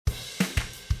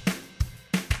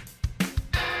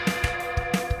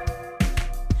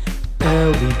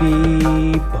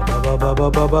LDB, ba ba ba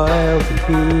ba ba ba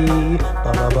LDB,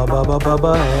 ba ba ba ba ba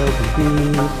ba LDB,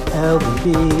 LDB,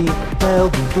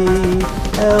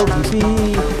 LDB,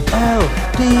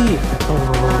 LDB,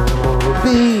 LDB.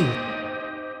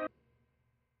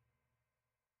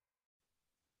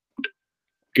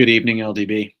 Good evening,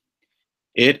 LDB.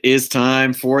 It is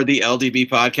time for the LDB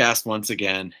podcast once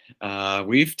again.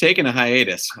 We've taken a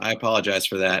hiatus. I apologize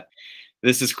for that.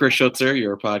 This is Chris Schutzer,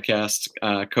 your podcast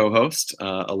co-host,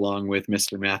 along with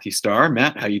Mr. Matthew Starr.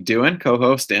 Matt, how you doing?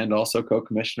 Co-host and also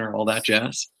co-commissioner, all that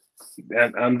jazz.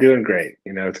 I'm doing great.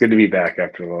 It's good to be back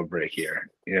after a little break here.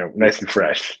 Nice and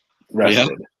fresh,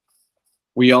 rested. Yeah.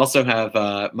 We also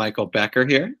have Michael Becker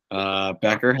here.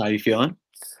 Becker, how you feeling?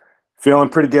 Feeling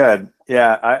pretty good.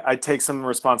 Yeah, I take some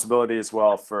responsibility as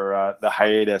well for the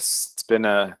hiatus. It's been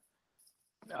I'd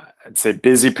say,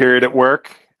 busy period at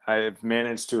work. I've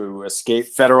managed to escape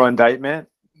federal indictment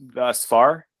thus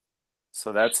far,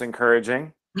 so that's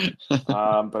encouraging. But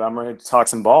I'm ready to talk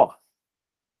some ball.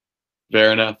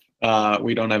 Fair enough.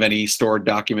 We don't have any stored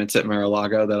documents at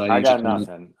Mar-a-Lago that I got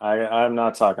nothing. I'm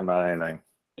not talking about anything.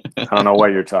 I don't know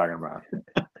what you're talking about.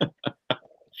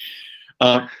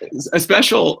 A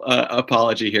special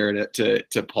apology here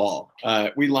to Paul.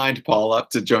 We lined Paul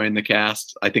up to join the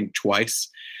cast, I think twice,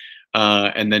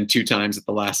 and then 2 times at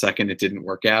the last second it didn't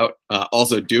work out.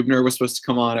 Also, Dubner was supposed to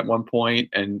come on at one point,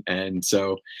 and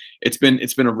so it's been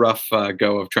a rough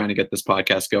go of trying to get this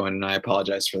podcast going, and I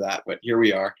apologize for that. But here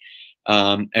we are,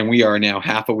 and we are now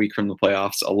half a week from the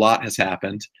playoffs. A lot has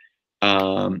happened.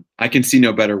 I can see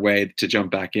no better way to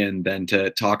jump back in than to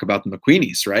talk about the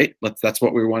McQueenies, right? That's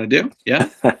what we want to do. Yeah.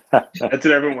 That's what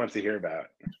everyone wants to hear about.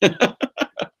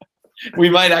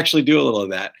 We might actually do a little of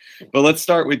that, but let's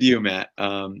start with you, Matt.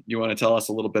 You want to tell us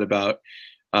a little bit about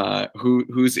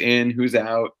who's in, who's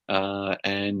out,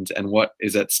 and what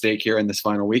is at stake here in this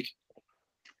final week?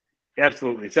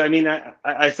 Absolutely. So,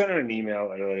 I sent out an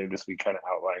email earlier this week kind of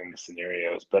outlining the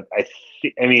scenarios, but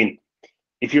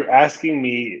if you're asking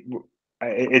me,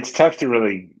 it's tough to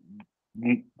really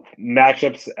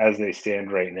matchups as they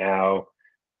stand right now.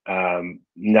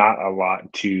 Not a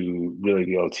lot to really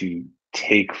be able to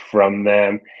take from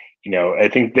them. I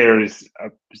think there's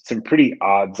some pretty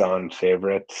odds-on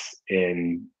favorites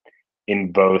in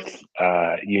both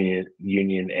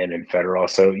Union and in Federal.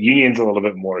 So Union's a little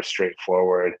bit more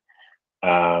straightforward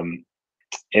in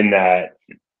that.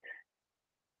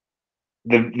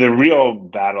 The real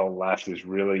battle left is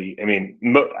really,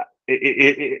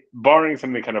 barring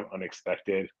something kind of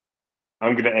unexpected,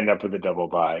 I'm going to end up with a double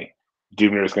bye.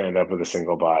 Dubner is going to end up with a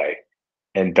single bye,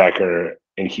 and Becker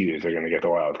and Hughes are going to get the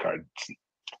wild card.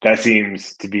 That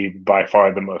seems to be by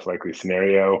far the most likely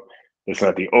scenario. It's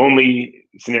not the only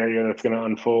scenario that's going to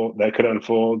unfold. That could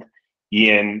unfold.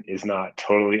 Ian is not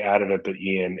totally out of it, but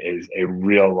Ian is a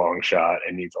real long shot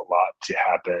and needs a lot to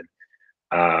happen.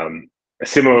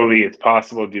 Similarly, it's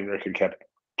possible Dubner could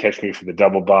catch me for the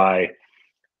double bye.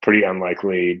 Pretty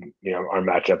unlikely. Our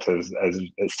matchups as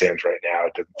it stands right now,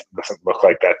 it doesn't look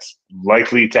like that's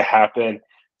likely to happen.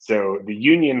 So the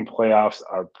Union playoffs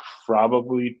are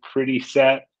probably pretty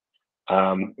set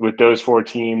with those 4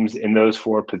 teams in those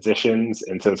 4 positions,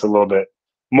 and so it's a little bit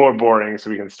more boring.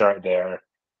 So we can start there.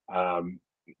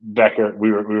 Becker,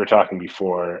 we were talking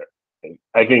before.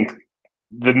 I think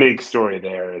the big story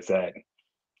there is that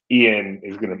Ian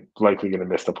is likely going to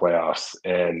miss the playoffs,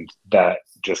 and that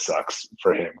just sucks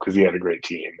for him because he had a great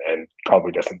team and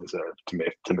probably doesn't deserve to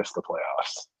miss the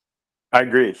playoffs. I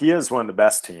agree. He is one of the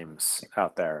best teams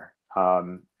out there,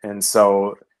 and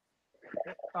so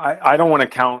I don't want to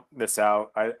count this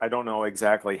out. I don't know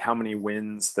exactly how many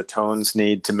wins the Tones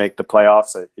need to make the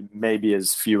playoffs. It may be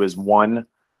as few as 1,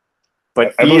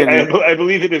 but I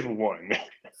believe it is 1.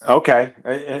 Okay,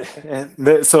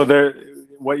 so there.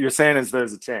 What you're saying is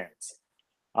there's a chance.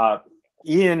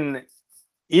 Ian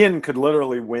could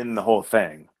literally win the whole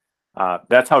thing.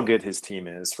 That's how good his team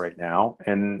is right now,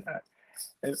 and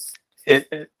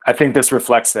I think this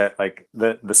reflects that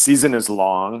the season is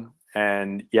long,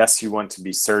 and yes, you want to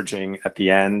be surging at the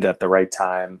end at the right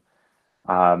time,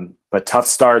 but tough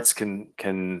starts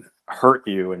can hurt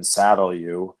you and saddle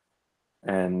you.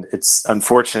 And it's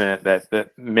unfortunate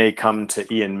that may come to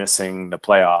Ian missing the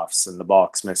playoffs and the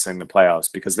Bucks missing the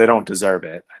playoffs because they don't deserve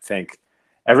it. I think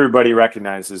everybody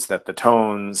recognizes that the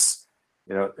Tones,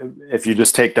 if you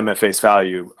just take them at face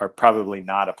value, are probably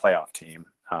not a playoff team.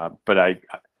 But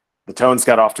the Tones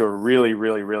got off to a really,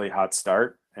 really, really hot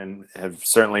start and have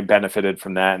certainly benefited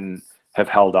from that and have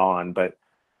held on. But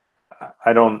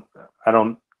I don't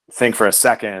think for a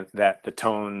second that the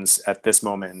Tones at this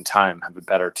moment in time have a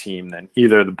better team than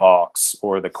either the Bucks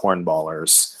or the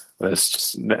Cornballers It's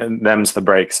just them's the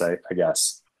breaks, I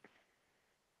guess.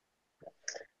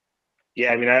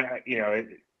 Yeah, I mean,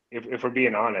 if we're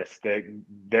being honest,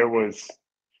 there was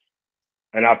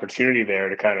an opportunity there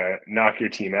to kind of knock your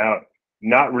team out,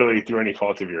 not really through any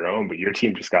fault of your own, but your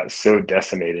team just got so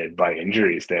decimated by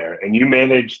injuries there, and you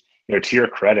managed, to your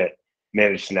credit,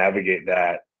 managed to navigate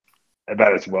that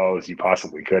about as well as you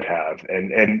possibly could have,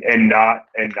 and not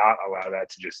allow that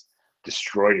to just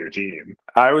destroy your team.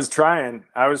 I was trying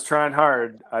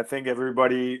hard. I think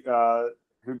everybody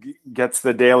who gets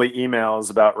the daily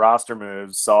emails about roster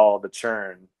moves saw the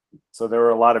churn. So there were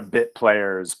a lot of bit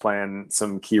players playing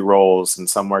some key roles, and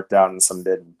some worked out and some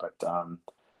didn't. But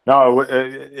no,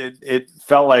 it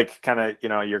felt like kind of,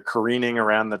 you're careening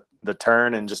around the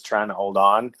turn and just trying to hold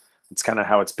on. It's kind of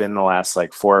how it's been the last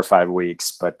like 4 or 5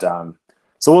 weeks. But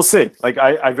so we'll see. Like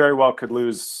I very well could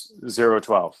lose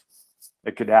 0-12.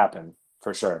 It could happen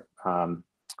for sure. I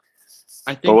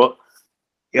think. Go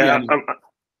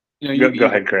You go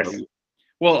ahead, Chris.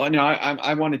 Well, no,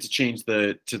 I wanted to change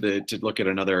to look at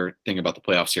another thing about the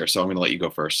playoffs here, so I'm going to let you go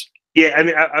first. Yeah, I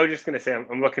mean, I was just going to say,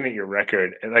 I'm looking at your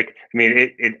record, and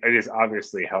it is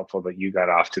obviously helpful that you got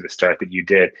off to the start that you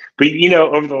did. But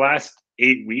over the last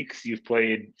 8 weeks, you've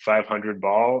played 500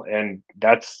 ball, and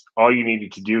that's all you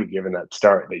needed to do given that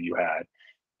start that you had.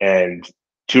 And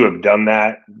to have done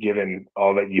that, given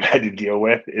all that you had to deal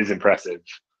with, is impressive.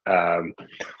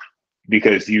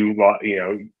 Because you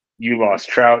lost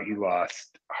Trout, you lost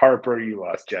Harper, you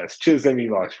lost Jazz Chisholm,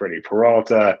 you lost Freddie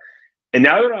Peralta, and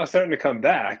now they're all starting to come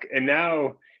back. And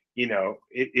now,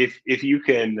 if you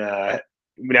can, now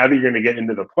that you're going to get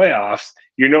into the playoffs,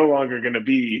 you're no longer going to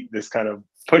be this kind of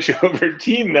pushover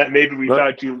team that maybe we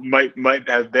thought you might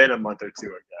have been a month or two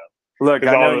ago. Look,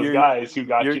 I know those guys who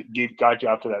got you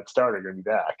off to that start are going to be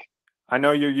back. I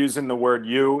know you're using the word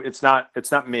 "you." It's not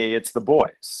me. It's the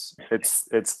boys.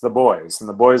 It's the boys, and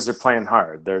the boys are playing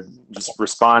hard. They're just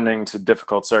responding to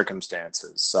difficult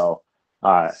circumstances. So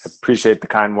I appreciate the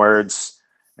kind words,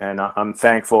 and I'm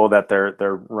thankful that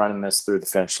they're running this through the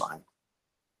finish line.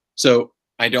 So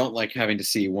I don't like having to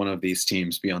see one of these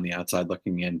teams be on the outside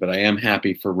looking in, but I am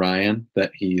happy for Ryan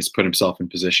that he's put himself in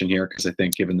position here, because I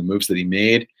think given the moves that he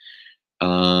made.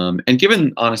 And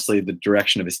given, honestly, the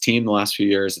direction of his team the last few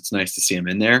years, it's nice to see him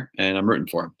in there, and I'm rooting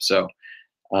for him. So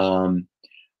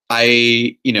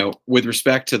with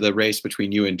respect to the race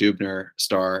between you and Dubner,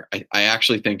 Star, I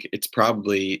actually think it's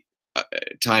probably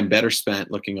time better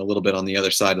spent looking a little bit on the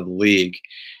other side of the league,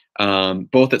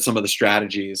 both at some of the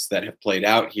strategies that have played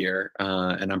out here,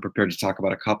 and I'm prepared to talk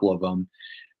about a couple of them,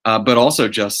 but also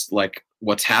just like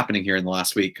what's happening here in the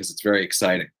last week, because it's very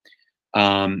exciting.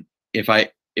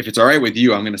 If it's all right with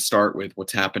you, I'm going to start with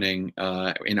what's happening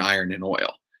in iron and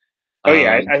oil. Oh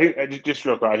yeah, I think just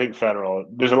real quick, I think Federal.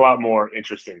 There's a lot more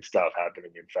interesting stuff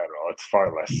happening in Federal. It's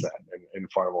far less set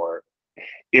and far more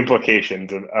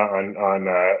implications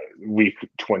on week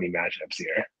 20 matchups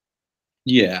here.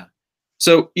 Yeah.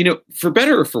 So for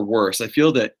better or for worse, I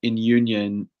feel that in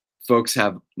Union, folks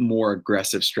have more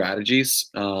aggressive strategies.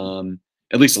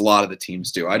 At least a lot of the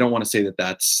teams do. I don't want to say that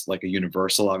that's like a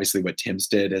universal. Obviously, what Tim's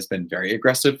did has been very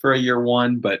aggressive for a year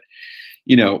one, but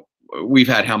we've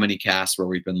had how many casts where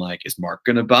we've been like, is Mark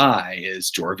going to buy? Is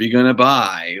Jorvie going to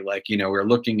buy? Like, we're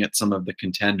looking at some of the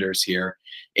contenders here.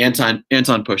 Anton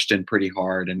pushed in pretty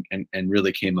hard and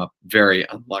really came up very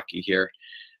unlucky here.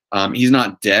 He's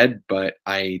not dead, but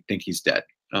I think he's dead.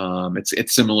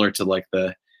 It's similar to like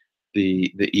the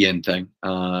Ian thing,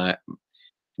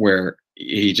 where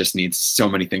he just needs so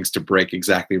many things to break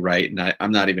exactly right, and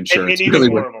I'm not even sure. He's even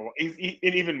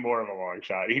more of a long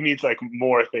shot. He needs like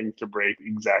more things to break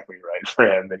exactly right for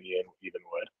him than Ian even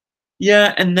would.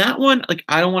 Yeah, and that one, like,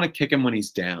 I don't want to kick him when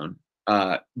he's down,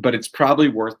 but it's probably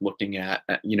worth looking at,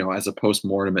 as a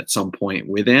post-mortem at some point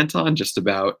with Anton, just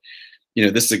about,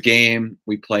 this is a game,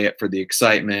 we play it for the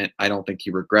excitement. I don't think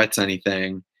he regrets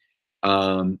anything,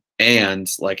 and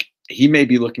like, he may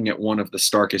be looking at one of the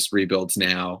starkest rebuilds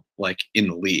now, like in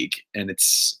the league. And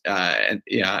it's,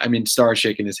 Star's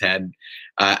shaking his head.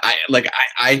 I think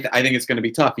it's going to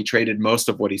be tough. He traded most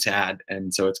of what he's had.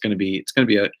 And so it's going to be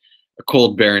a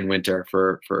cold, barren winter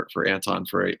for Anton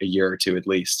for a year or two, at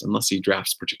least, unless he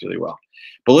drafts particularly well.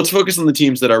 But let's focus on the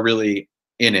teams that are really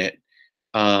in it.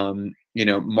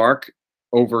 Mark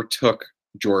overtook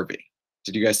Jorvie.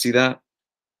 Did you guys see that?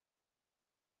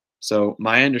 So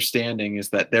my understanding is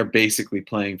that they're basically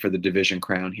playing for the division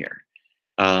crown here.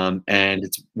 And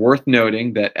it's worth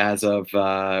noting that as of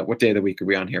what day of the week are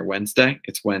we on here? Wednesday?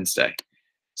 It's Wednesday.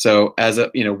 So as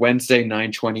of Wednesday,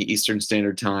 9:20 Eastern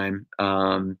Standard Time,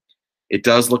 it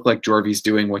does look like Jorvie's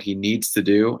doing what he needs to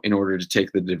do in order to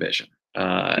take the division.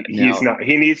 He's Now not.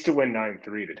 He needs to win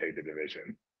 9-3 to take the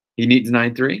division. he needs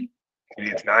 9-3. He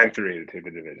needs 9-3 to take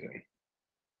the division.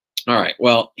 All right.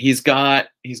 Well, he's got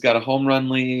a home run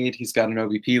lead. He's got an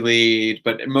OBP lead,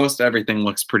 but most everything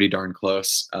looks pretty darn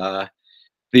close.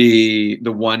 The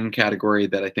one category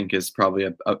that I think is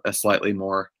probably a slightly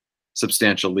more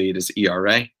substantial lead is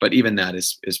ERA, but even that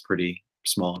is pretty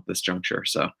small at this juncture.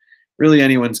 So really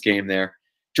anyone's game there.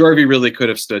 Jorvy really could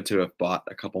have stood to have bought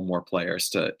a couple more players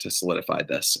to solidify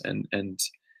this. And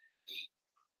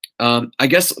I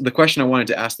guess the question I wanted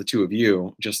to ask the two of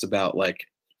you just about like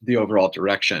the overall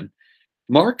direction.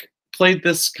 Mark played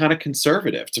this kind of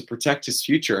conservative to protect his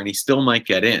future, and he still might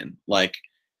get in. Like,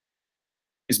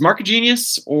 is Mark a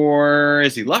genius or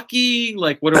is he lucky?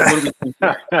 Like, what do we think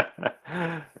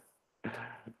here?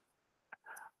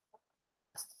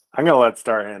 I'm gonna let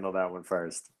Star handle that one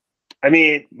first. I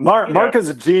mean, Mark is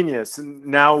a genius.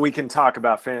 Now we can talk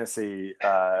about fantasy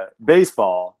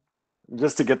baseball,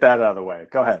 just to get that out of the way.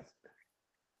 Go ahead.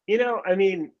 I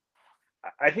mean,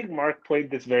 I think Mark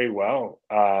played this very well.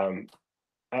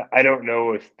 I don't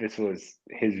know if this was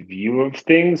his view of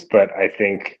things, but I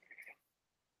think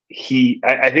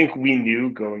I think we knew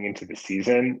going into the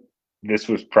season this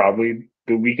was probably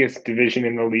the weakest division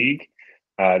in the league.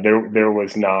 There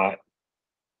was not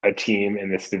a team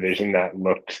in this division that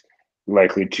looked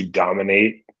likely to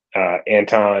dominate.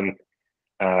 Anton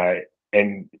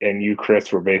and you,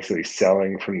 Chris, were basically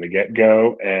selling from the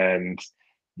get-go, and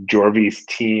Jorvy's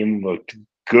team looked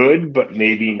good, but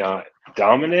maybe not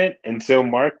dominant. And so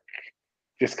Mark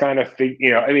just kind of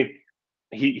I mean,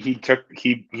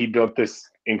 he built this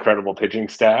incredible pitching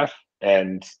staff,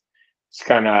 and just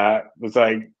kind of was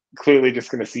like clearly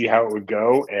just going to see how it would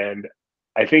go. And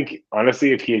I think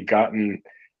honestly, if he had gotten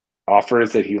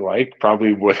offers that he liked,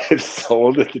 probably would have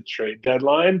sold at the trade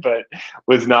deadline, but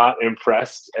was not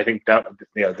impressed. I think that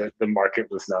the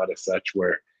market was not as such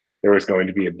where there was going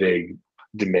to be a big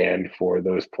demand for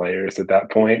those players at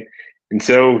that point. And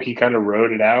so he kind of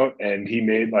rode it out, and he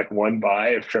made like one buy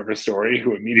of Trevor Story,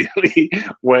 who immediately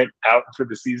went out for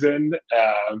the season.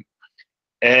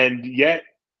 And yet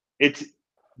it's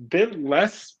been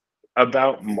less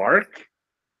about Mark,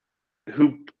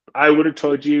 who I would have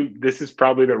told you this is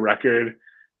probably the record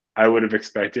I would have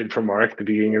expected from Mark at the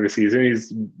beginning of the season.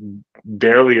 He's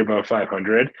barely above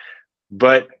 500,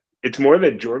 but it's more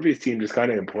that Jorvy's team just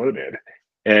kind of imploded,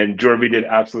 and Jorvy did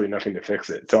absolutely nothing to fix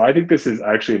it. So I think this is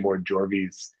actually more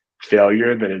Jorvy's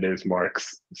failure than it is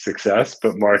Mark's success,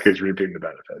 but Mark is reaping the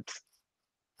benefits.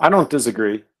 I don't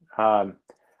disagree. I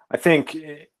think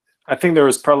there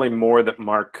was probably more that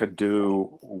Mark could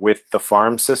do with the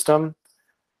farm system.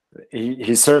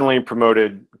 He certainly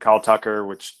promoted Kyle Tucker,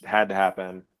 which had to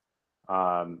happen.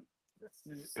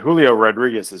 Julio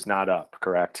Rodriguez is not up,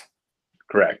 correct?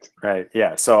 Correct. Right.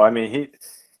 Yeah. So I mean,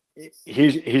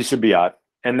 he should be up.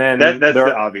 And then that's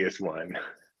the obvious one.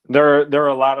 There are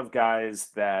a lot of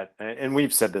guys that, and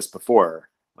we've said this before.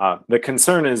 The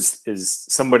concern is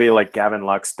somebody like Gavin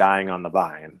Lux dying on the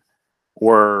vine,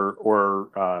 or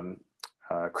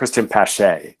Christian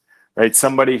Pache, right?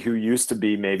 Somebody who used to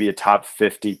be maybe a top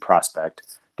 50 prospect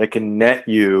that can net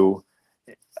you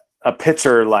a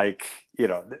pitcher like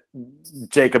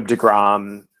Jacob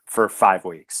deGrom for 5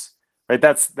 weeks, right?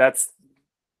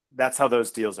 That's how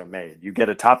those deals are made. You get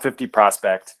a top 50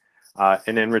 prospect,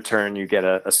 and in return, you get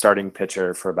a starting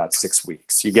pitcher for about 6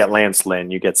 weeks. You get Lance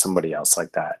Lynn, you get somebody else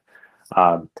like that.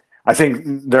 I think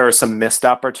there are some missed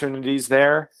opportunities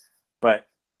there, but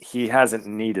he hasn't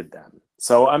needed them.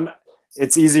 So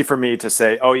it's easy for me to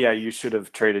say, oh yeah, you should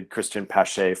have traded Christian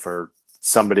Pache for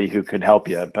somebody who could help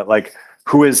you. But like,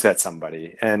 who is that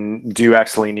somebody? And do you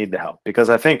actually need the help? Because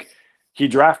I think he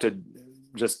drafted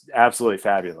just absolutely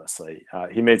fabulously.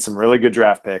 He made some really good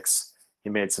draft picks. He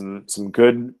made some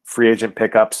good free agent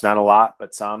pickups, not a lot,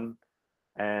 but some.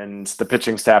 And the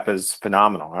pitching staff is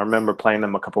phenomenal. I remember playing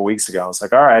them a couple of weeks ago. I was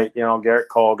like, all right, Garrett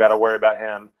Cole, got to worry about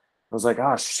him. I was like,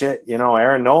 oh shit,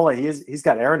 Aaron Nola, he's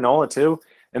got Aaron Nola too.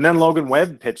 And then Logan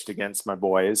Webb pitched against my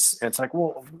boys. And it's like,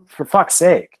 well, for fuck's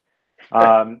sake.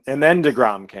 And then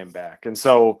DeGrom came back. And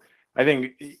so I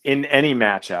think in any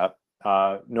matchup,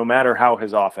 no matter how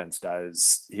his offense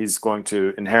does, he's going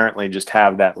to inherently just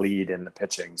have that lead in the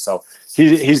pitching. So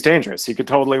he's dangerous. He could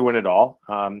totally win it all.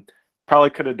 Probably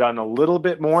could have done a little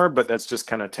bit more, but that's just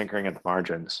kind of tinkering at the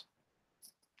margins.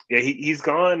 Yeah, he's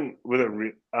gone with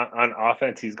on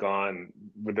offense. He's gone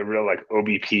with a real like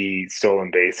OBP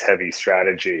stolen base heavy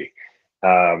strategy,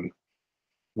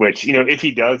 which if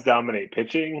he does dominate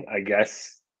pitching, I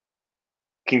guess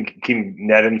can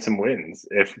net him some wins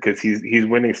because he's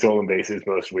winning stolen bases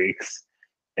most weeks.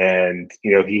 and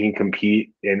he can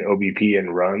compete in OBP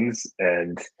and runs,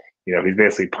 and he's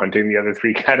basically punting the other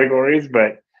three categories.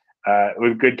 But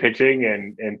with good pitching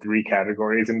and three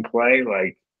categories in play,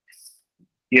 like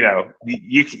you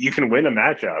can win a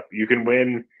matchup. You can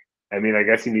win. I mean, I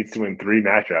guess he needs to win three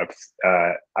matchups.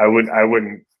 I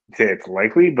wouldn't say it's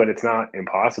likely, but it's not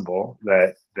impossible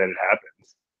that it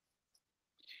happens.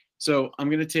 So I'm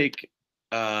going to take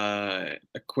a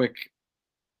quick,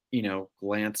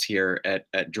 glance here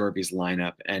at Jorvy's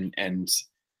lineup, and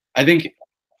I think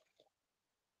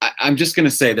I'm just going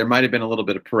to say there might have been a little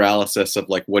bit of paralysis of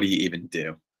like, what do you even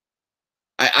do?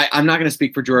 I'm not going to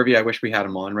speak for Jorvy. I wish we had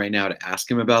him on right now to ask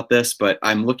him about this, but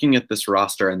I'm looking at this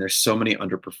roster and there's so many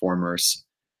underperformers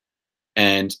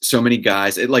and so many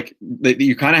guys.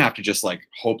 You kind of have to just like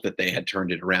hope that they had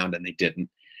turned it around and they didn't.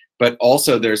 But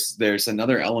also there's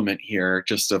another element here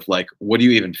just of like, what do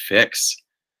you even fix?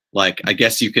 Like, I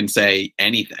guess you can say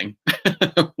anything,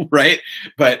 right?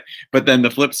 But then the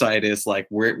flip side is like,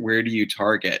 where do you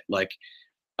target? Like,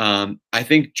 I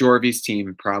think Jorvy's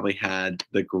team probably had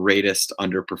the greatest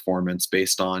underperformance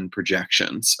based on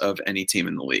projections of any team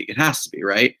in the league. It has to be,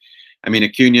 right? I mean,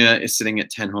 Acuna is sitting at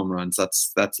 10 home runs.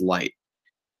 That's light.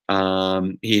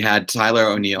 He had Tyler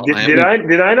O'Neill. Did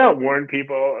I not warn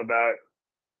people about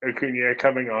Acuna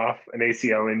coming off an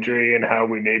ACL injury and how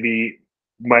we maybe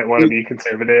might want to be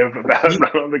conservative about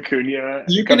Ronald Acuna?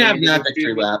 You can have that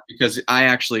victory lap because I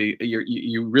actually,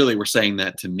 you really were saying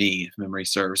that to me, if memory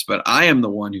serves. But I am the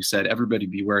one who said everybody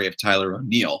be wary of Tyler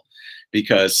O'Neill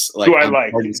because, like, who I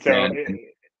like.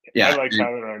 Yeah, I like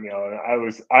Tyler O'Neill, and I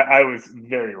was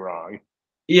very wrong.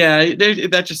 Yeah,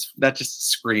 that just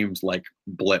screamed like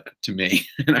blip to me,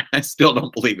 and I still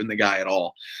don't believe in the guy at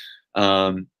all.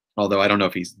 Although I don't know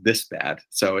if he's this bad.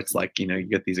 So it's like, you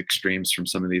get these extremes from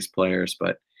some of these players.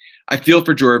 But I feel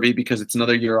for Jorvy because it's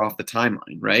another year off the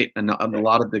timeline, right? And a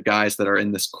lot of the guys that are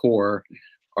in this core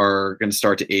are going to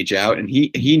start to age out. And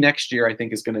he next year, I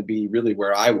think, is going to be really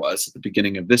where I was at the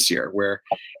beginning of this year, where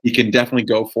he can definitely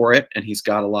go for it. And he's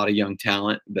got a lot of young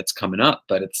talent that's coming up.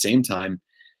 But at the same time,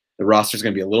 the roster is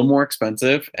going to be a little more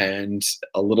expensive and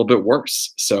a little bit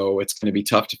worse. So it's going to be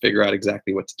tough to figure out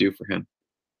exactly what to do for him.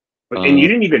 And you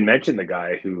didn't even mention the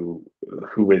guy who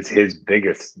was his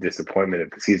biggest disappointment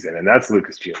of the season, and that's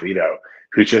Lucas Giolito,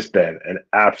 who's just been an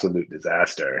absolute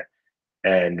disaster,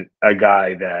 and a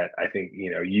guy that I think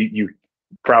you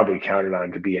probably counted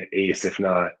on to be an ace, if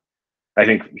not. I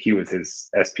think he was his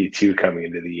SP2 coming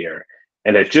into the year,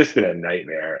 and it's just been a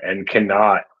nightmare and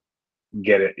cannot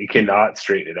get it. He cannot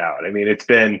straighten it out. I mean, it's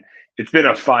been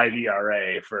a 5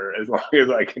 ERA for as long as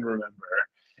I can remember,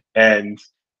 and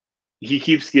he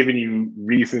keeps giving you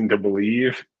reason to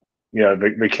believe,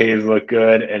 the K's look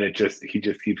good, and he just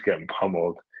keeps getting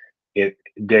pummeled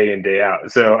day in, day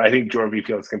out. So I think Jorvy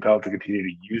feels compelled to continue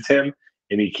to use him,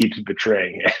 and he keeps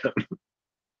betraying him.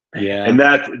 Yeah, and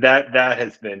that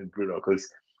has been brutal because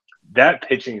that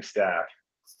pitching staff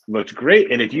looked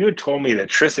great. And if you had told me that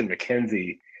Tristan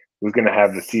McKenzie was going to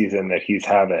have the season that he's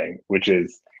having, which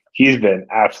is he's been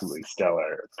absolutely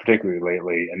stellar, particularly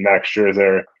lately, and Max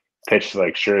Scherzer pitched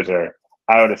like Scherzer,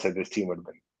 I would have said this team would have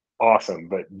been awesome.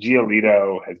 But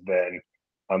Giolito has been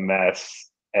a mess,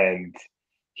 and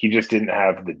he just didn't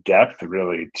have the depth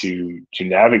really to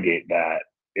navigate that.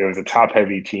 It was a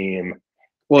top-heavy team.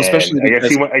 Well, especially I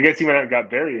guess he went out and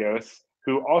got Berrios,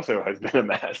 who also has been a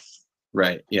mess.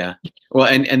 Right. Yeah. Well,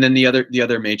 and then the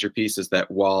other major piece is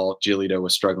that while Giolito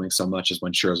was struggling so much is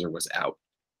when Scherzer was out.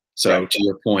 So right. To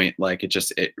your point, like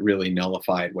it really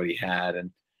nullified what he had.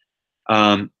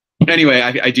 And anyway,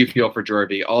 I do feel for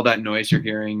Jorvy. All that noise you're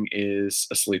hearing is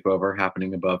a sleepover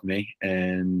happening above me,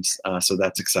 and so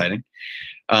that's exciting.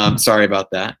 Sorry about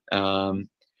that.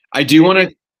 I do want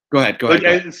to go ahead. I was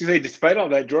going to say, despite all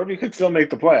that, Jorvy could still make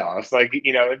the playoffs. Like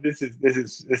this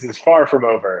is far from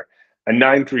over. A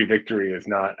 9-3 victory is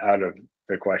not out of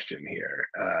the question here,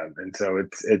 and so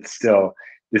it's still.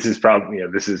 This is probably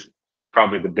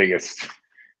the biggest.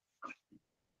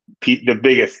 The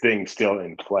biggest thing still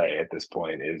in play at this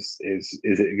point is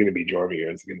it going to be Jorvy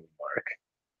or is it going to be Mark?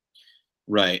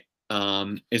 Right.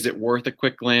 Is it worth a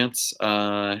quick glance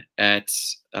at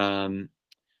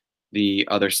the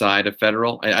other side of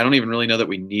Federal? I don't even really know that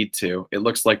we need to. It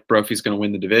looks like Brophy's going to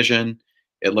win the division.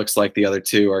 It looks like the other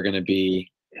two are going to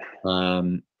be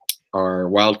our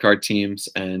wildcard teams,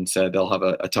 and so they'll have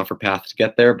a tougher path to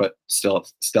get there, but still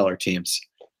stellar teams.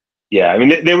 Yeah, I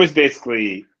mean, there was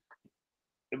basically,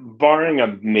 barring a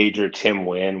major Tim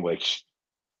win, which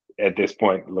at this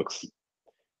point looks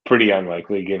pretty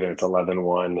unlikely given it's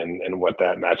 11-1 and what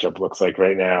that matchup looks like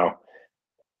right now,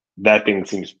 that thing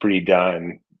seems pretty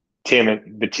done.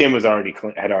 Tim was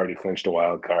had already clinched a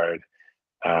wild card.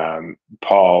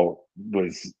 Paul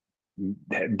was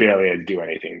barely had to do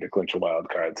anything to clinch a wild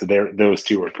card. So those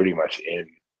two were pretty much in,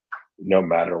 no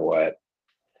matter what.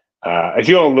 I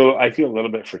feel a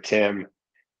little bit for Tim.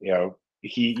 You know,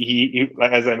 he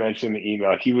as I mentioned in the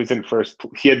email, he was in first.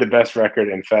 He had the best record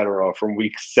in Federal from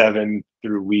week 7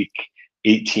 through week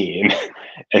 18,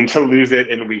 and to lose it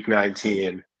in week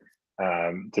 19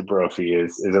 to Brophy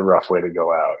is a rough way to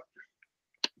go out.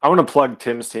 I want to plug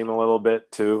Tim's team a little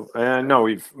bit too. And I know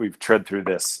we've tread through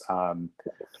this,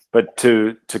 but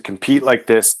to compete like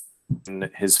this in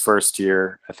his first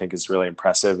year, I think is really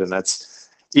impressive, and that's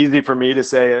easy for me to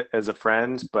say as a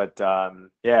friend. But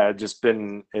yeah, it's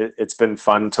been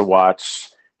fun to watch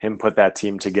him put that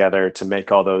team together, to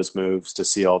make all those moves, to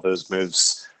see all those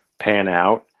moves pan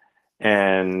out,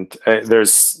 and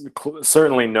there's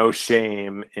certainly no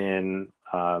shame in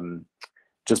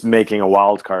just making a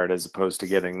wild card as opposed to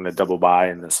getting the double bye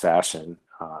in this fashion.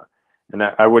 And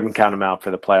I wouldn't count him out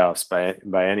for the playoffs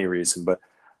by any reason, but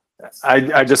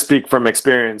I just speak from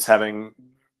experience, having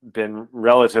been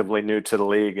relatively new to the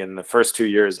league. In the first 2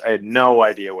 years, I had no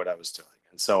idea what I was doing.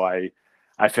 And so I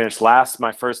finished last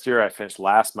my first year, I finished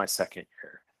last my second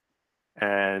year.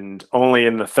 And only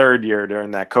in the third year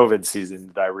during that COVID season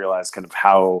did I realize kind of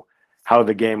how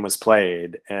the game was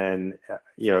played. And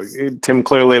you know, Tim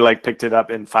clearly picked it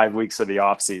up in 5 weeks of the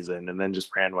off season and then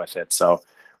just ran with it. So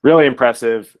really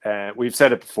impressive. We've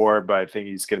said it before, but I think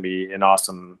he's going to be an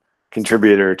awesome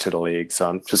contributor to the league. So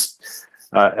I'm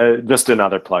just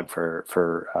another plug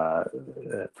for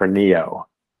Neo.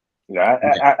 Yeah,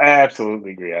 I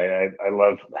absolutely agree. I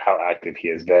love how active he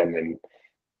has been,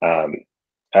 and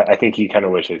I think he kind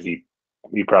of wishes he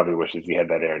probably wishes he had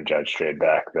that Aaron Judge trade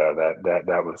back, though.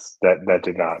 That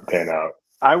did not pan out.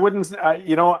 I wouldn't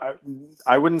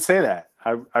say that.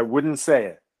 I wouldn't say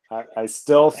it. I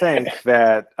still think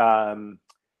that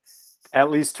at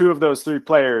least 2 of those 3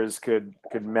 players could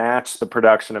match the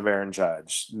production of Aaron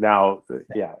Judge. Now,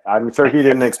 yeah, I'm sure he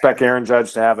didn't expect Aaron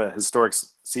Judge to have a historic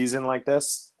season like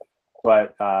this,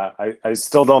 but I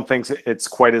still don't think it's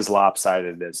quite as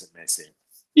lopsided as it may seem.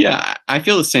 Yeah, I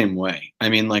feel the same way. I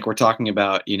mean, we're talking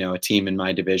about, a team in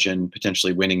my division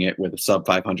potentially winning it with a sub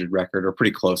 500 record or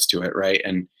pretty close to it, right?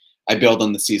 And I bailed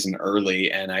on the season early,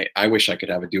 and I wish I could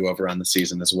have a do-over on the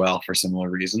season as well for similar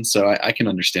reasons. So I can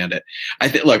understand it. I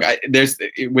think, look, just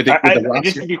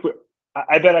to be quick,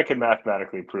 I bet I could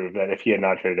mathematically prove that if he had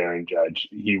not traded Aaron Judge,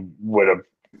 he would have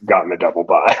gotten the double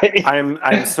bye.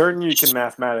 I'm certain you can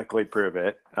mathematically prove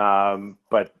it,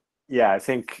 but. Yeah, I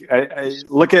think I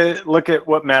look at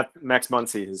what Max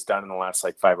Muncy has done in the last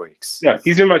 5 weeks. Yeah,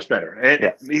 he's been much better.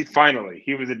 And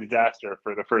he was a disaster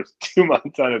for the first 2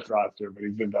 months on his roster, but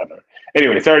he's been better.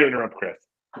 Anyway, sorry to interrupt, Chris.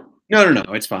 No,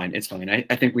 it's fine. It's fine.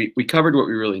 I think we covered what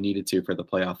we really needed to for the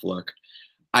playoff look.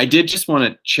 I did just want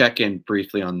to check in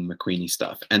briefly on the McQueenie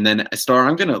stuff, and then Star,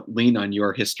 I'm going to lean on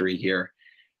your history here.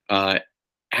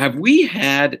 Have we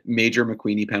had major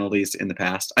McQueenie penalties in the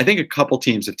past? I think a couple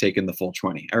teams have taken the full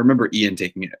 20. I remember Ian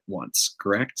taking it once,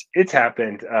 correct? It's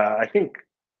happened. I think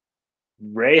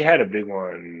Ray had a big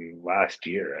one last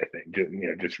year, I think,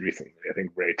 just recently. I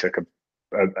think Ray took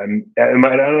I don't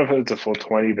know if it was a full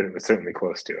 20, but it was certainly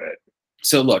close to it.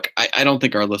 So look, I don't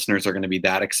think our listeners are going to be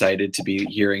that excited to be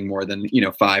hearing more than,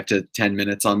 5 to 10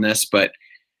 minutes on this, but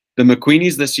the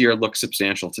McQueenies this year look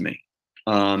substantial to me.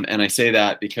 And I say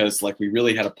that because we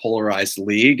really had a polarized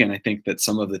league, and I think that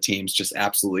some of the teams just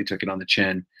absolutely took it on the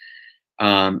chin.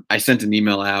 I sent an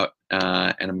email out,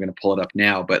 and I'm going to pull it up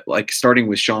now, but starting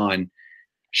with Sean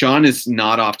is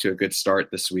not off to a good start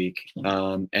this week.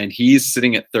 And he's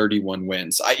sitting at 31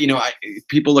 wins.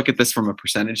 People look at this from a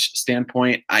percentage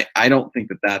standpoint. I don't think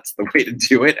that that's the way to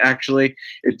do it. Actually,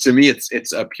 to me,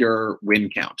 it's a pure win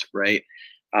count, right?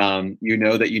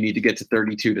 That you need to get to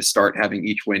 32 to start having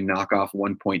each win knock off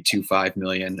 1.25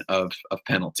 million of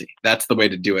penalty. That's the way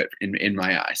to do it in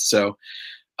my eyes. So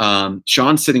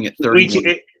Sean's sitting at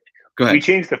 31. Go ahead. We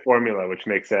changed the formula, which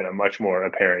makes that a much more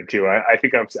apparent too. I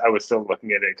think I was still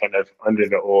looking at it kind of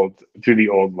through the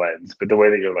old lens, but the way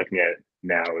that you're looking at it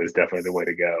now is definitely the way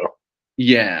to go.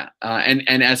 Yeah,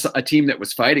 and as a team that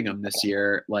was fighting them this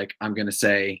year, I'm going to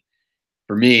say,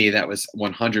 for me, that was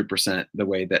 100% the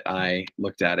way that I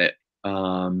looked at it,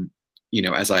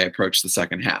 as I approached the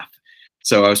second half.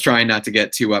 So I was trying not to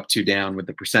get too up, too down with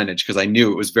the percentage, because I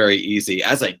knew it was very easy,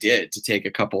 as I did, to take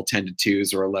a couple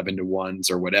 10-2s or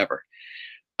 11-1s or whatever.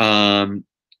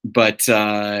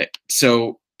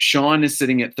 So Sean is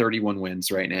sitting at 31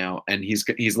 wins right now, and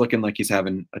he's looking like he's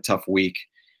having a tough week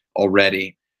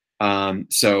already.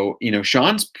 So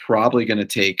Sean's probably going to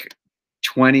take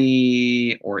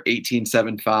 20 or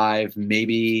 18.75,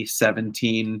 maybe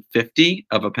 17.50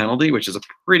 of a penalty, which is a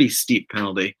pretty steep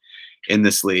penalty in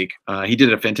this league. He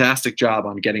did a fantastic job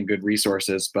on getting good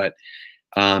resources, but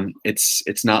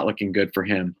it's not looking good for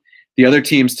him. The other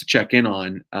teams to check in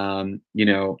on,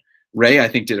 Ray, I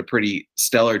think, did a pretty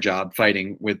stellar job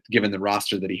fighting given the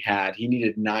roster that he had. He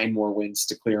needed 9 more wins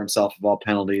to clear himself of all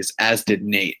penalties, as did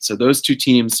Nate. So those two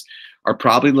teams are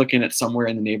probably looking at somewhere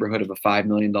in the neighborhood of a $5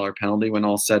 million penalty when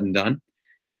all's said and done.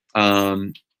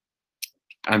 I'm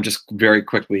just very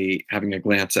quickly having a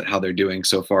glance at how they're doing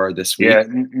so far this week. Yeah,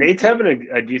 Nate's having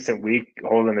a decent week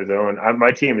holding his own.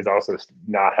 My team is also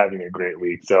not having a great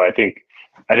week, so I think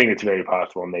it's very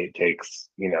possible Nate takes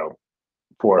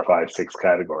 4, 5, 6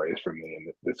 categories from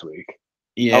me this week.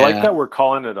 Yeah, I like that we're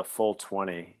calling it a full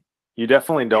 20. You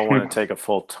definitely don't want to take a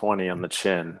full 20 on the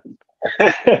chin.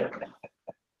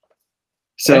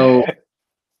 So,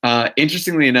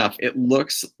 interestingly enough, it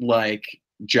looks like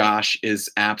Josh is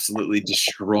absolutely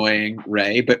destroying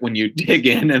Ray, but when you dig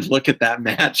in and look at that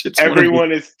match,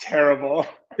 everyone is terrible.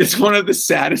 It's one of the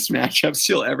saddest matchups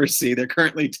you'll ever see. They're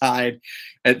currently tied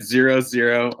at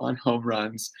 0-0 on home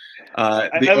runs. I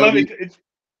love it. It's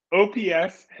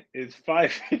OPS is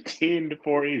 515 to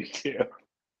 482.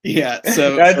 Yeah,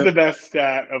 so that's the best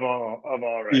stat of all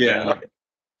right now.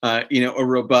 A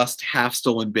robust half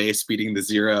stolen base beating the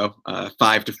 0,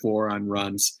 5-4 on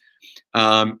runs.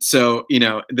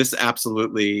 This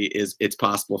absolutely it's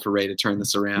possible for Ray to turn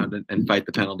this around and fight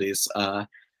the penalties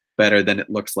better than it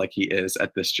looks like he is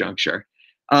at this juncture.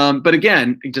 But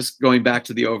again, just going back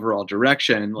to the overall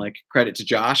direction, like, credit to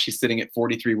Josh, he's sitting at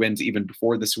 43 wins even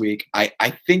before this week.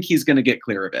 I think he's going to get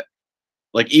clear of it.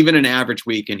 Like, even an average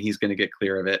week, and he's going to get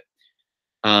clear of it.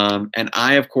 And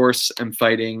I, of course, am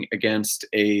fighting against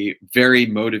a very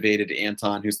motivated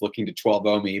Anton who's looking to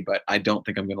 12-0 me, but I don't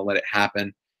think I'm going to let it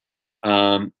happen.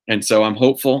 And so I'm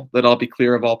hopeful that I'll be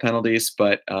clear of all penalties,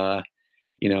 but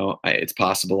it's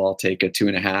possible I'll take a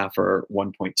 $2.5 or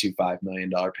 $1.25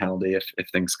 million penalty if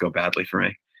things go badly for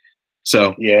me.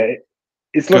 So yeah,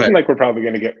 it's looking like we're probably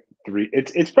going to get 3.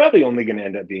 It's probably only going to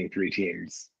end up being 3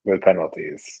 teams with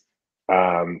penalties.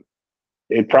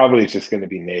 It probably is just going to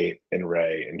be Nate and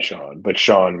Ray and Sean, but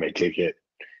Sean may take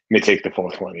the full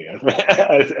 20 as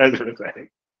we're saying,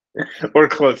 or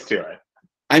close to it.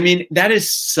 I mean, that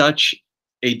is such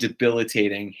a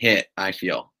debilitating hit. I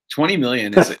feel 20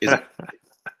 million is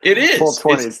it is full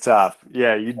 20 is tough.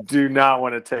 Yeah, you do not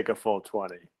want to take a full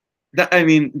 20.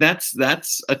 That's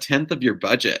a tenth of your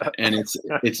budget, and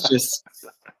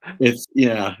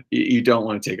you don't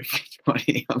want to take a full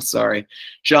 20. I'm sorry,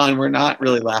 Sean. We're not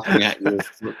really laughing at you.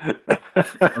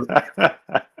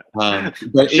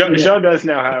 But Sean does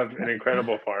now have an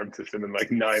incredible farm system and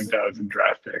like 9,000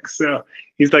 draft picks, so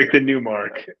he's like the new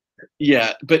Mark.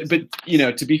 Yeah, but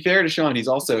to be fair to Sean, he's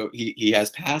also he has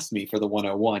passed me for the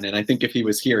 101, and I think if he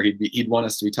was here, he'd want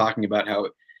us to be talking about how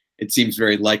it seems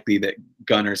very likely that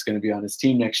Gunner's going to be on his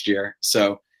team next year.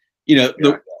 So,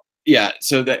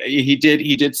 so that he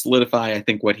did solidify, I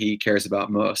think, what he cares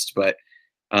about most. But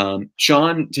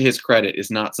Sean, to his credit,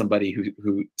 is not somebody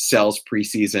who sells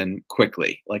preseason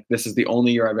quickly. Like, this is the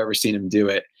only year I've ever seen him do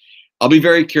it. I'll be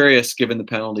very curious, given the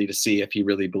penalty, to see if he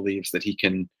really believes that he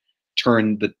can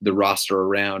turn the roster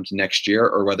around next year,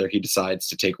 or whether he decides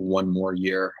to take one more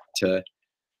year to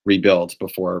rebuild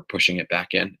before pushing it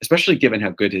back in, especially given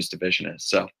how good his division is.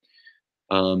 So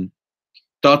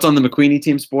thoughts on the McQueenie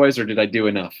teams, boys, or did I do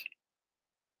enough?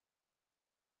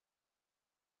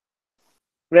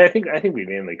 I think we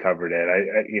mainly covered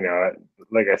it.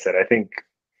 Like I said, I think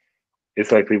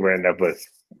it's likely we'll end up with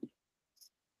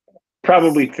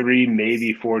probably 3,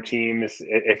 maybe 4 teams.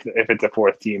 If it's a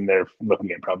 4th team, they're looking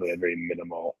at probably a very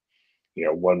minimal,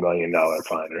 $1 million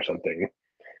fine or something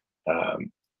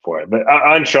for it. But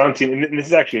on Sean's team, and this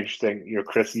is actually interesting.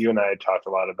 Chris, you and I had talked a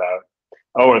lot about,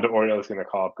 are the Orioles going to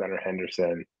call up Gunnar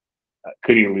Henderson?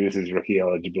 Could he lose his rookie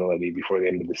eligibility before the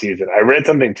end of the season? I read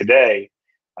something today,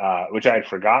 which I had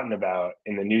forgotten about,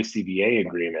 in the new CBA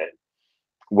agreement,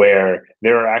 where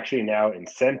there are actually now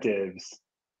incentives.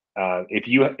 There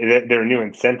are new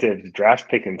incentives, draft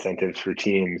pick incentives for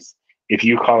teams. If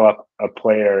you call up a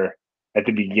player at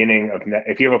the beginning of,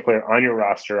 if you have a player on your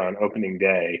roster on opening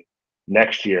day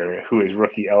next year who is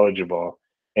rookie eligible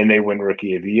and they win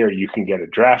rookie of the year, you can get a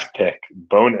draft pick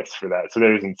bonus for that. So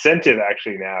there's incentive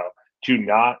actually now to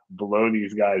not blow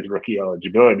these guys' rookie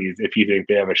eligibilities if you think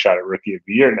they have a shot at rookie of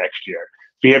the year next year.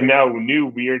 We have now new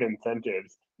weird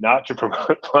incentives not to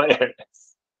promote players.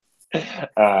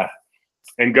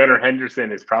 And Gunnar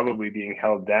Henderson is probably being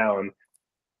held down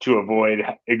to avoid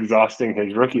exhausting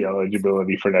his rookie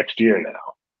eligibility for next year now.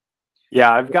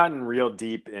 Yeah, I've gotten real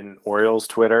deep in Orioles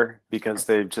Twitter because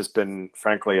they've just been,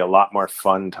 frankly, a lot more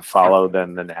fun to follow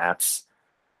than the Nats.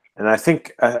 And I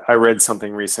think I read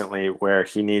something recently where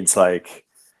he needs like,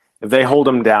 if they hold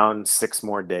him down 6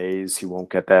 more days, he won't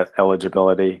get that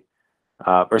eligibility,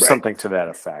 or Right. something to that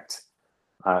effect.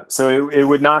 So it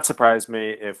would not surprise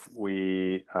me if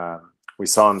we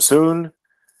saw him soon,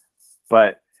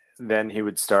 but then he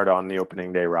would start on the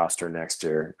opening day roster next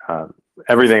year.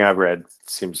 Everything I've read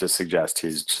seems to suggest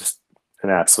he's just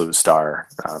an absolute star.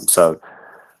 So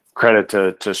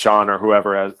credit to Sean or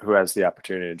whoever who has the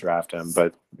opportunity to draft him.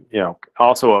 But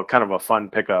also a kind of a fun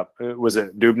pickup. Was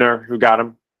it Dubner who got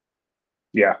him?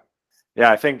 Yeah.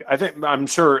 Yeah, I'm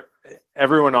sure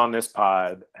everyone on this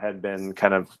pod had been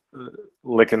kind of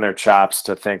licking their chops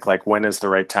to think like, when is the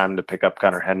right time to pick up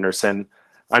Gunnar Henderson?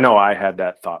 I know I had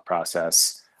that thought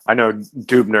process. I know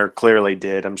Dubner clearly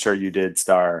did. I'm sure you did,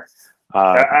 Star.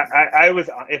 I was,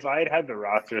 if I had the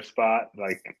roster spot,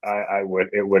 like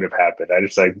it would have happened. I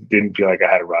just like didn't feel like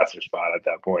I had a roster spot at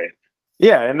that point.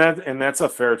 Yeah, and that's a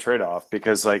fair trade-off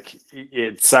because like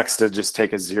it sucks to just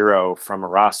take a 0 from a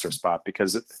roster spot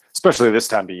because especially this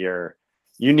time of year,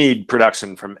 you need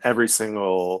production from every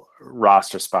single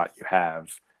roster spot you have,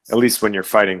 at least when you're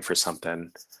fighting for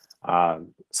something.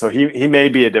 So he may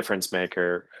be a difference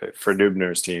maker for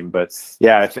Dubner's team, but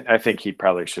yeah, I think he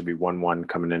probably should be 1-1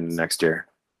 coming in next year.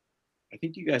 I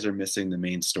think you guys are missing the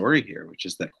main story here, which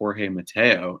is that Jorge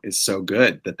Mateo is so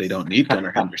good that they don't need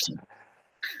Gunnar Henderson.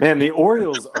 Man, the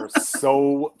Orioles are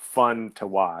so fun to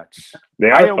watch.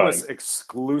 I almost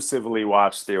exclusively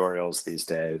watch the Orioles these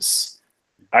days.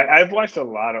 I've watched a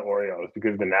lot of Orioles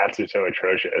because the Nats are so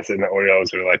atrocious, and the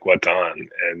Orioles are like, "What's on?"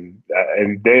 And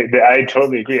I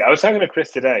totally agree. I was talking to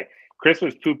Chris today. Chris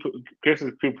was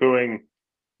poo-pooing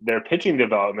their pitching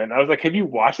development. I was like, "Have you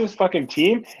watched this fucking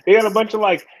team? They got a bunch of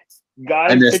like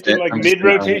guys pitching like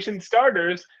mid-rotation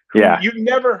starters who you've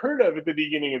never heard of at the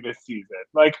beginning of this season.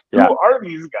 Like, who are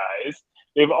these guys?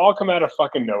 They've all come out of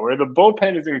fucking nowhere. The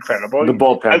bullpen is incredible. The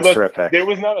bullpen's terrific. There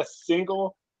was not a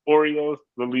single Orioles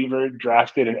reliever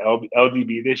drafted in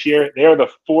LDB this year. They are the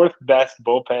 4th best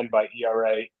bullpen by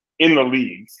ERA in the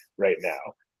league right now.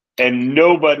 And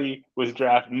nobody was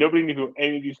drafted. Nobody knew who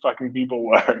any of these fucking people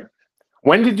were.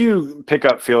 When did you pick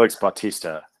up Felix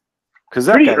Bautista? Because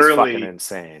that guy's fucking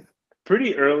insane.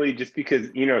 Pretty early, just because,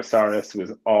 Saris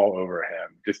was all over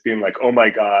him. Just being like, oh my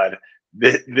God,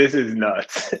 this is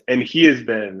nuts. And he has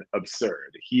been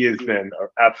absurd. He has been an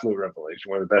absolute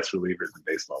revelation, one of the best relievers in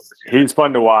baseball this year. He's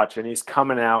fun to watch, and he's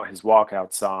coming out. His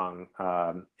walkout song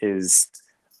is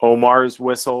Omar's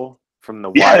Whistle from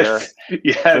The Wire.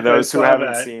 Yes, for those who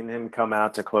haven't seen him come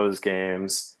out to close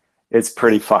games, it's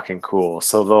pretty fucking cool.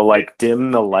 So they'll like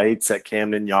dim the lights at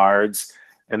Camden Yards,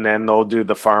 and then they'll do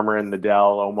the Farmer in the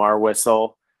Dell Omar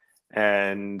Whistle,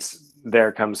 and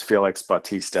there comes Felix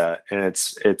Bautista, and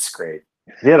it's great.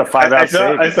 He had a 5-out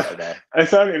save yesterday. I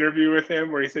saw an interview with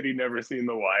him where he said he'd never seen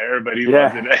The Wire, but he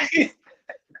loved it.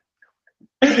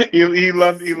 he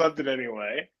loved it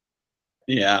anyway.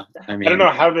 Yeah, I don't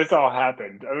know how this all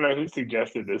happened. I don't know who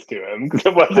suggested this to him because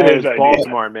it wasn't his idea.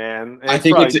 Baltimore, man. I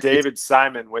think it's David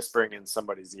Simon whispering in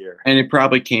somebody's ear. And it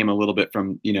probably came a little bit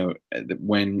from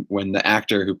when the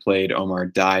actor who played Omar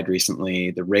died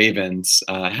recently. The Ravens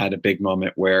had a big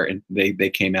moment where they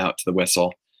came out to the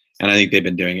whistle, and I think they've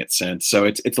been doing it since. So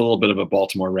it's a little bit of a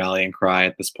Baltimore rallying cry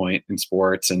at this point in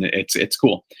sports, and it's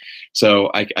cool. So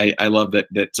I love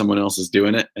that someone else is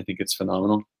doing it. I think it's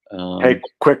phenomenal. Hey,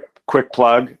 quick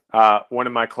plug. One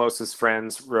of my closest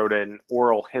friends wrote an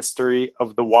oral history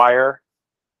of The Wire.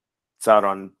 It's out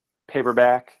on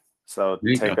paperback, so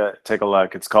take a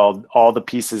look. It's called All the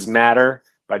Pieces Matter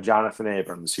by Jonathan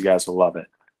Abrams. You guys will love it.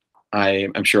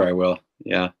 I'm sure I will.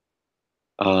 Yeah.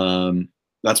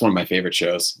 That's one of my favorite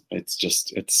shows.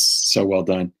 It's so well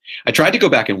done. I tried to go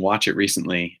back and watch it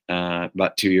recently,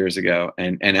 about 2 years ago,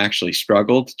 and actually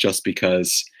struggled just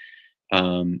because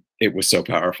it was so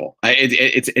powerful.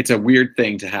 It's a weird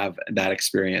thing to have that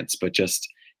experience, but just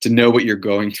to know what you're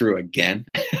going through again,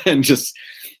 and just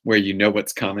where you know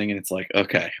what's coming, and it's like,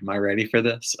 okay, am I ready for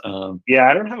this? Yeah,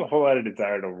 I don't have a whole lot of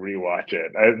desire to rewatch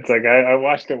it. It's like I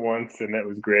watched it once and it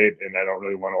was great, and I don't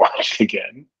really want to watch it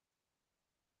again.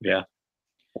 Yeah.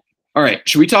 All right.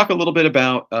 Should we talk a little bit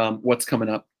about what's coming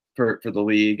up for the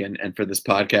league and for this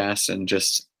podcast? And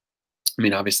just, I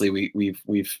mean, obviously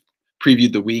we've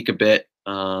previewed the week a bit.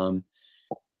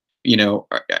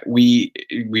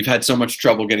 We've had so much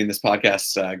trouble getting this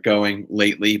podcast going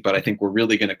lately, but I think we're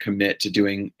really going to commit to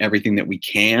doing everything that we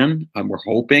can. We're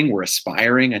hoping, we're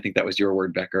aspiring. I think that was your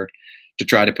word, Becker, to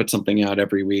try to put something out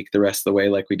every week the rest of the way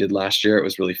like we did last year. It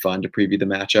was really fun to preview the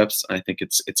matchups. I think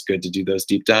it's good to do those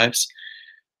deep dives.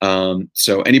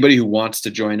 So anybody who wants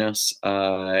to join us,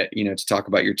 to talk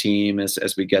about your team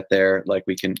as we get there, like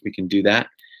we can do that.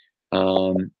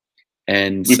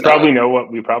 And we probably know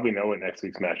what next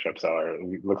week's matchups are.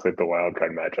 It looks like the wild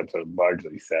card matchups are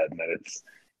largely set, and that it's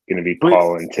going to be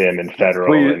Paul and Tim and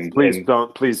Federal. Please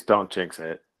don't jinx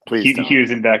it. Please don't.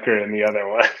 Hughes and Becker and the other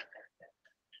one.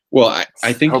 Well,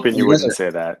 I think hoping you wouldn't say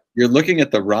that. You're looking at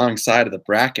the wrong side of the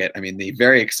bracket. I mean, the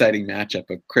very exciting matchup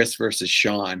of Chris versus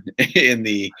Sean in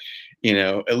the,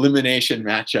 elimination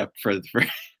matchup for the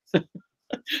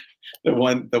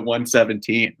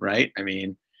 117, right? I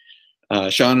mean,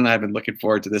 Sean and I have been looking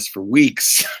forward to this for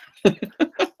weeks.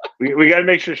 we got to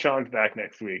make sure Sean's back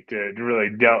next week to really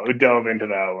delve into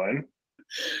that one.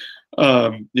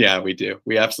 Yeah, we do.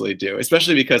 We absolutely do.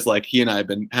 Especially because he and I have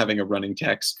been having a running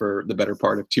text for the better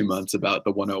part of 2 months about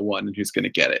the 101 and who's going to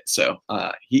get it. So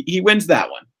he wins that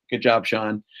one. Good job,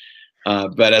 Sean.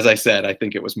 But as I said, I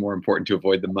think it was more important to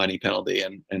avoid the money penalty,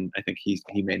 and I think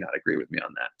he may not agree with me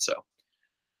on that. So,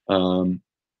 all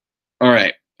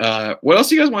right. What else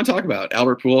do you guys want to talk about?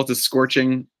 Albert Pujols is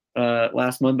scorching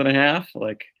last month and a half.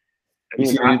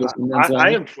 I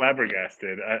am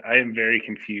flabbergasted. I am very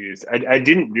confused. I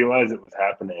didn't realize it was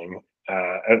happening.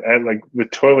 I was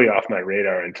totally off my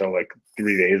radar until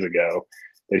 3 days ago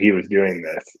that he was doing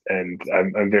this, and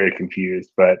I'm very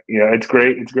confused. But it's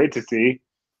great. It's great to see.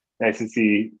 Nice to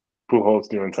see Pujols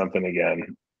doing something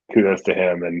again. Kudos to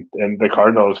him and the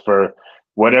Cardinals for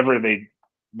whatever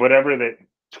that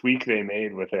tweak they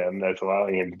made with him that's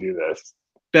allowing him to do this.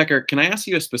 Becker, can I ask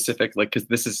you a specific, because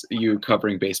this is you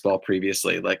covering baseball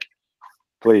previously,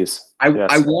 please. Yes.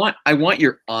 I want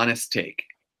your honest take.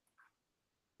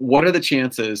 What are the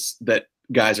chances that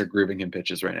guys are grooving him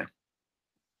pitches right now?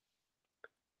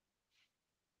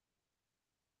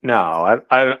 No,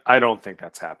 I don't think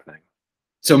that's happening.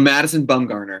 So Madison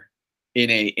Bumgarner in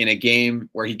a game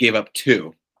where he gave up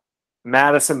 2.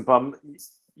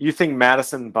 You think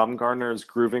Madison Bumgarner is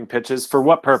grooving pitches for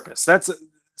what purpose? That's the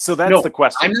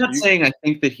question. I'm not saying I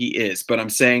think that he is, but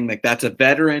I'm saying that's a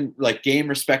veteran, game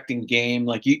respecting game.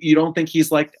 You don't think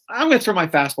he's I'm going to throw my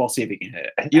fastball, see if he can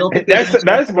hit it. You don't think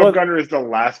Madison Bumgarner is the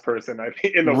last person I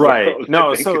think in the world.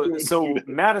 No, so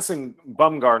Madison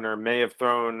Bumgarner may have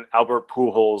thrown Albert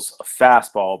Pujols a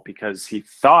fastball because he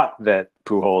thought that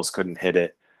Pujols couldn't hit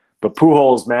it, but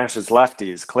Pujols mashes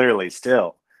lefties clearly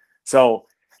still. So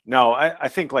no, I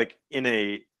think in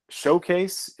a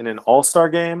showcase in an all-star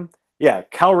game. Yeah,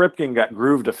 Cal Ripken got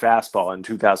grooved a fastball in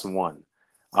 2001.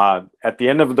 At the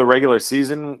end of the regular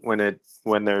season, when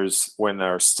there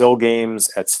are still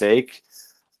games at stake,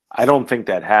 I don't think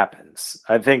that happens.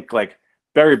 I think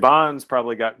Barry Bonds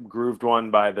probably got grooved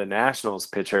one by the Nationals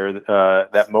pitcher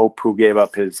that Mo Poo gave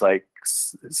up his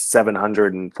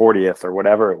 740th or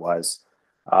whatever it was.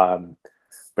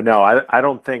 But no, I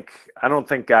don't think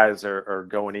guys are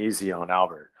going easy on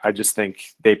Albert. I just think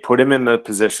they put him in the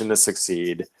position to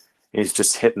succeed. He's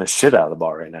just hitting the shit out of the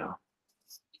ball right now.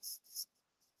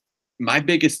 My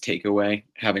biggest takeaway,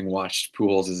 having watched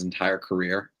Pujols' entire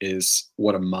career, is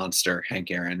what a monster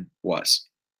Hank Aaron was,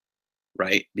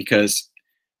 right? Because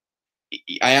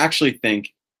I actually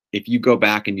think if you go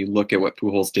back and you look at what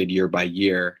Pujols did year by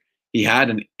year, he had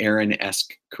an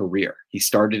Aaron-esque career. He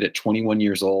started at 21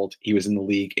 years old. He was in the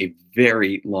league a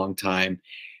very long time.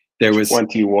 There was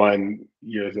 21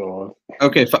 years old.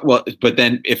 Okay, well, but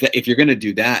then if you're going to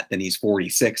do that, then he's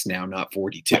 46 now, not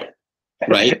 42,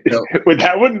 right? So,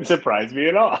 that wouldn't surprise me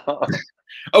at all.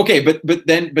 Okay, but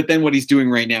then what he's doing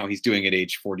right now, he's doing at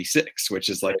age 46, which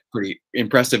is pretty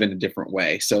impressive in a different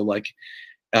way. So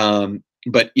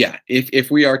but yeah,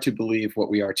 if we are to believe what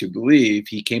we are to believe,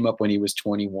 he came up when he was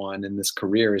 21, and this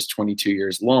career is 22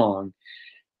 years long.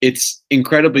 It's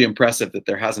incredibly impressive that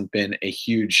there hasn't been a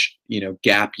huge,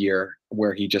 gap year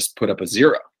where he just put up a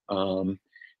 0.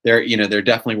 There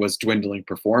definitely was dwindling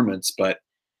performance, but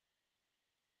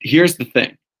here's the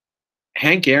thing.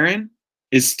 Hank Aaron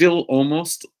is still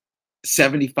almost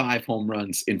 75 home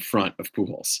runs in front of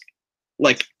Pujols.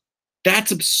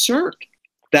 That's absurd.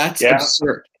 That's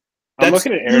absurd. I'm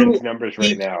looking at Aaron's numbers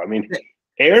right now. I mean,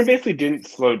 Aaron basically didn't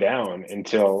slow down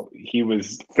until he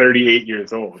was 38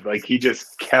 years old. He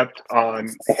just kept on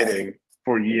hitting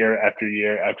for year after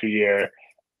year after year.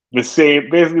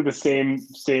 Basically the same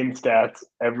stats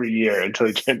every year until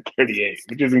he turned 38,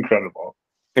 which is incredible.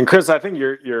 And Chris, I think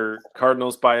your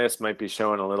Cardinals bias might be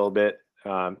showing a little bit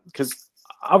because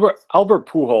Albert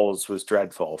Pujols was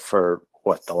dreadful for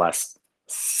the last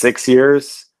 6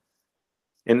 years,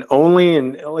 and only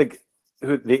in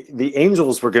the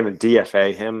Angels were going to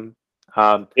DFA him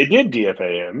They did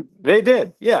DFA him. They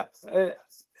did, yeah.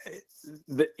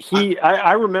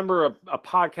 I remember a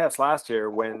podcast last year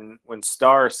when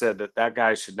Starr said that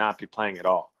guy should not be playing at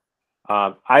all.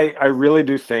 I really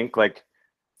do think like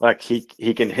he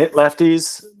can hit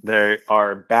lefties. They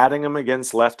are batting him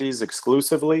against lefties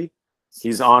exclusively.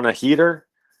 He's on a heater.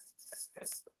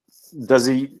 Does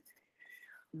he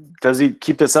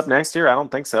keep this up next year? I don't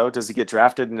think so. Does he get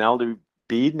drafted in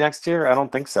LDB next year? I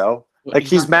don't think so. Well, like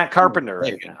he's Matt Carpenter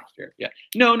right now. Yeah.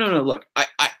 No. Look,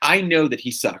 I know that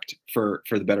he sucked for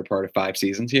the better part of 5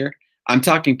 seasons here. I'm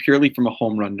talking purely from a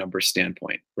home run number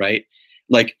standpoint, right?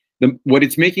 Like what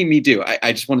it's making me do.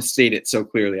 I just want to state it so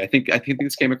clearly. I think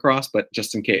this came across, but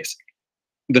just in case,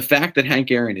 the fact that Hank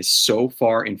Aaron is so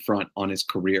far in front on his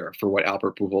career for what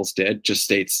Albert Pujols did just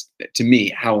states to me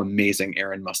how amazing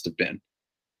Aaron must have been,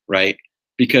 right?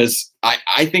 Because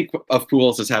I think of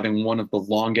Pujols as having one of the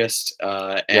longest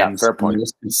and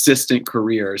most consistent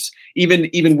careers,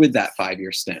 even with that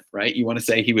 5-year stint, right? You want to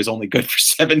say he was only good for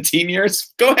 17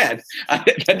 years? Go ahead.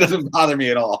 That doesn't bother me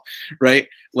at all, right?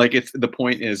 Like the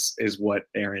point is what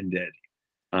Aaron did.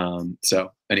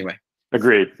 So anyway.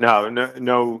 Agreed.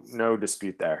 No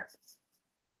dispute there.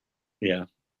 Yeah.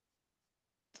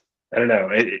 I don't know.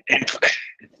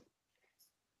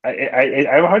 I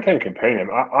have a hard time comparing them.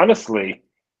 Honestly,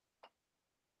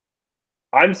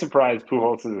 I'm surprised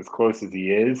Pujols is as close as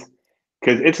he is,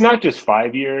 because it's not just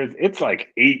 5 years; it's like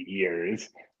 8 years,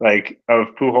 like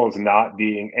of Pujols not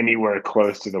being anywhere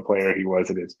close to the player he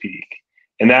was at his peak,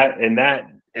 and that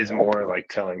is more like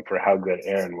telling for how good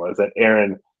Aaron was. That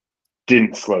Aaron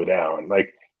didn't slow down.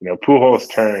 Like,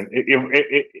 Pujols turned.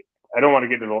 I don't want to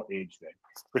get to the whole age thing.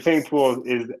 We're saying Pujols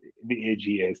is the age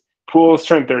he is. Pujols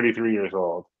turned 33 years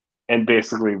old and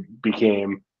basically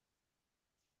became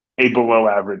a below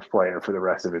average player for the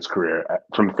rest of his career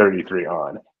from 33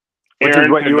 on. Which is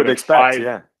what you would expect,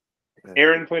 yeah.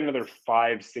 Aaron played another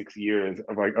 5-6 years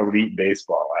of like elite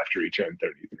baseball after he turned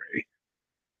 33.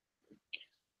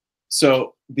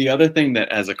 So the other thing that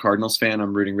as a Cardinals fan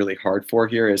I'm rooting really hard for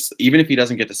here is, even if he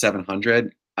doesn't get to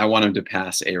 700, I want him to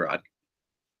pass A-Rod.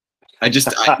 And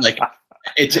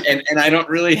I don't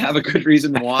really have a good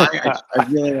reason why. I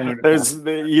really want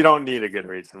to. You don't need a good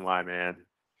reason why, man.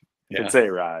 Yeah. It's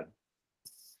A-Rod.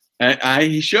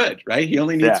 He should, right? He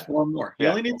only needs 4 more. He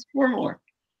only needs 4 more.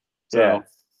 So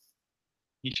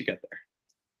he should get there.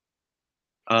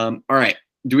 All right.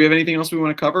 Do we have anything else we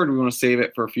want to cover? Or do we want to save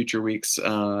it for future weeks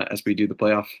as we do the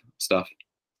playoff stuff?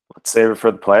 Let's save it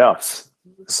for the playoffs.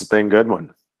 This has been a good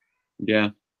one. Yeah.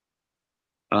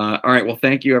 All right. Well,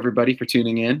 thank you, everybody, for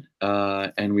tuning in.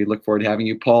 And we look forward to having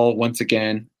you. Paul, once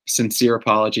again, sincere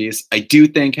apologies. I do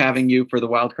think having you for the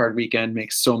Wild Card weekend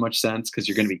makes so much sense because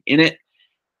you're going to be in it.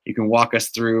 You can walk us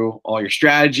through all your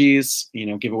strategies,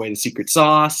 give away the secret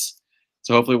sauce.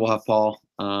 So hopefully we'll have Paul.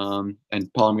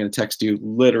 And Paul, I'm going to text you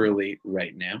literally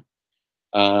right now.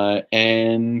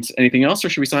 And anything else, or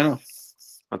should we sign off?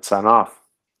 Let's sign off.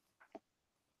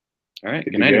 All right.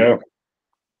 Good night, everyone.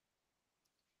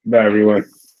 Bye, everyone.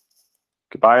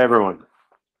 Goodbye, everyone.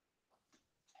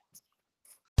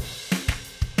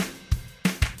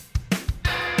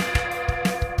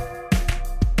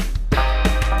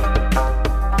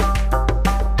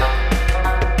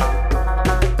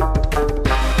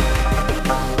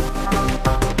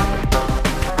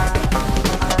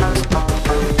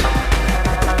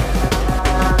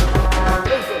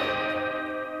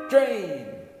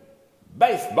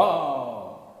 Baseball.